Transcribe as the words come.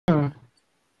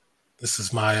This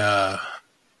is my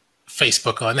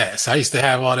Facebook on that. So I used to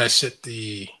have all that shit.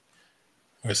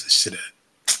 Where's this shit at?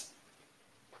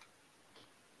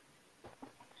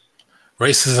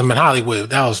 Racism in Hollywood.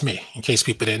 That was me, in case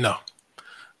people didn't know.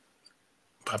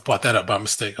 I brought that up by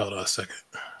mistake. Hold on a second.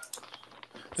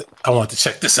 I wanted to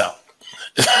check this out.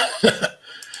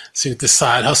 See what this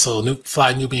side hustle,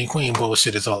 fly Nubian Queen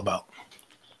bullshit is all about.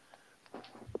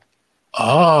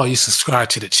 Oh, you subscribe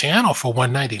to the channel for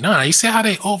 $1.99. You see how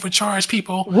they overcharge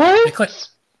people? What?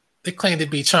 They claim to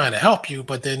be trying to help you,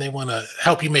 but then they want to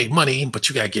help you make money, but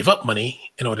you got to give up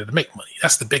money in order to make money.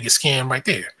 That's the biggest scam right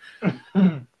there.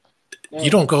 You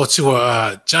don't go to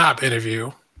a job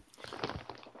interview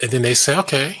and then they say,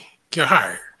 okay, you're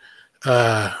hired.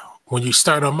 When you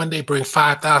start on Monday, bring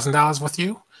 $5,000 with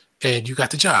you and you got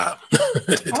the job.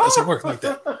 It doesn't work like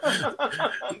that.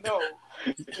 No,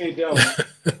 it don't.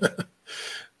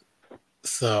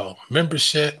 So,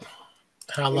 membership,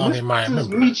 how long am I a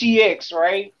member? Michi X,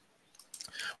 right?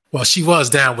 Well, she was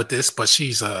down with this, but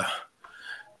she's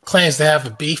claims to have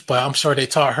a beef, but I'm sure they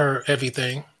taught her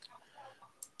everything.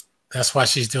 That's why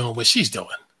she's doing what she's doing.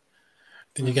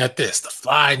 Then you got this, the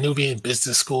Fly Nubian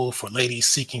Business School for ladies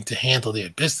seeking to handle their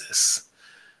business.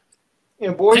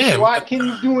 And Boyce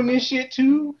Watkins doing this shit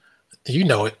too? You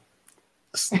know it.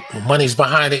 Money's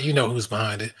behind it. You know who's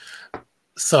behind it.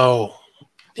 So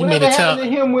you made it tell to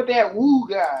him with that Woo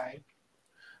guy.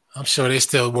 I'm sure they're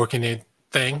still working their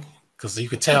thing because you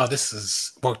could tell this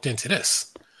is worked into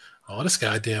this. All this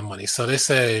goddamn money. So they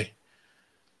say,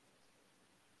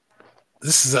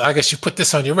 this is, I guess you put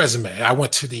this on your resume. I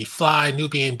went to the Fly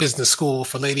Nubian Business School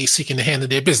for ladies seeking to handle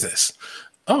their business.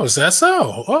 Oh, is that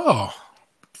so? Oh,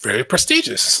 very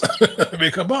prestigious. I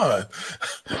mean, come on.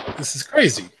 This is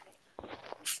crazy.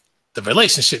 The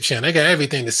relationship channel, they got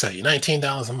everything to sell you.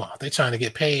 $19 a month. They're trying to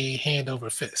get paid hand over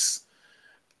fist.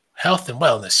 Health and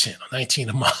wellness channel, $19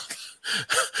 a month.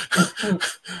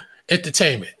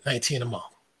 Entertainment, $19 a month.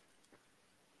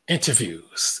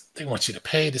 Interviews. They want you to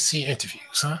pay to see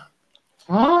interviews, huh?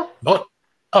 Huh? But,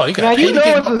 oh, you got now to pay you to know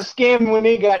get... it's a scam when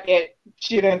they got that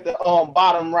shit at the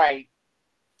bottom right.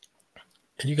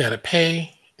 And you got to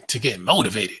pay to get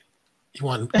motivated. You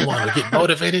want to get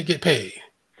motivated, get paid.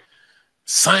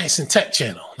 Science and Tech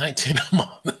channel, $19 a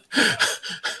month.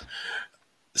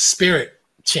 Spirit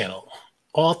channel,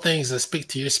 all things that speak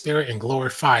to your spirit and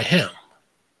glorify him.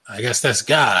 I guess that's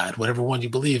God, whatever one you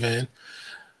believe in.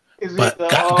 But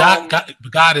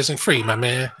God isn't free, my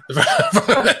man.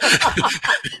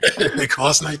 It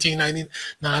costs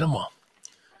 $19.99 a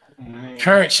month.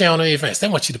 Current channel events. They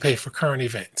want you to pay for current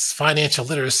events. Financial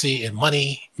literacy and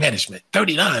money management,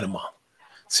 $39 a month.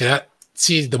 See that?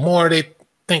 See, the more they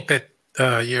think that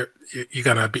you're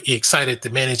gonna be excited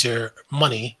to manage your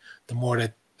money, the more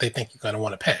that they think you're gonna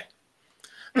want to pay.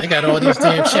 They got all these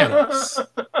damn channels.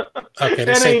 Okay,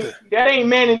 that ain't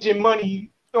managing money.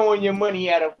 Throwing your money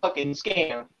at a fucking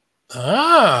scam.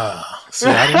 Ah, see,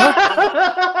 I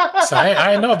didn't know. So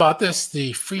I didn't know about this.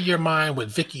 The Free Your Mind with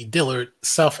Vicky Dillard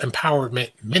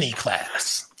Self-Empowerment Mini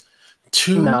Class,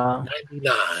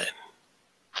 $2.99.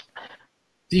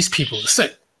 These people are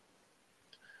sick.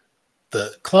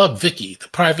 The Club Vicky, the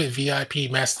private VIP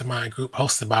mastermind group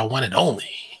hosted by one and only,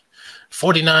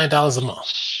 $49 a month.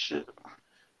 Shit.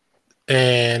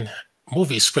 And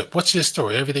movie script. What's your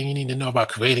story? Everything you need to know about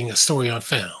creating a story on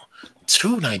film.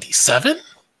 $2.97?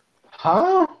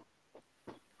 Huh?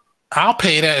 I'll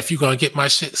pay that if you're gonna get my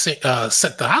shit sent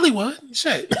to Hollywood.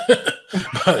 Shit.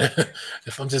 But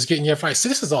if I'm just getting your advice, see,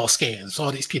 this is all scams.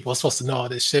 All these people are supposed to know all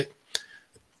this shit.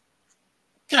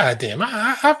 God damn,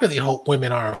 I really hope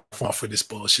women aren't fall for this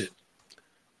bullshit.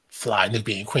 Fly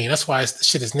Nubian Queen. That's why the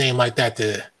shit is named like that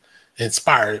to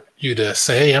inspire you to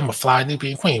say, hey, I'm a Fly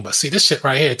Nubian Queen. But see, this shit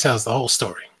right here tells the whole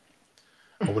story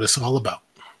of what it's all about.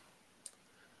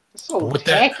 So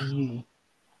tacky.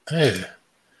 Yeah.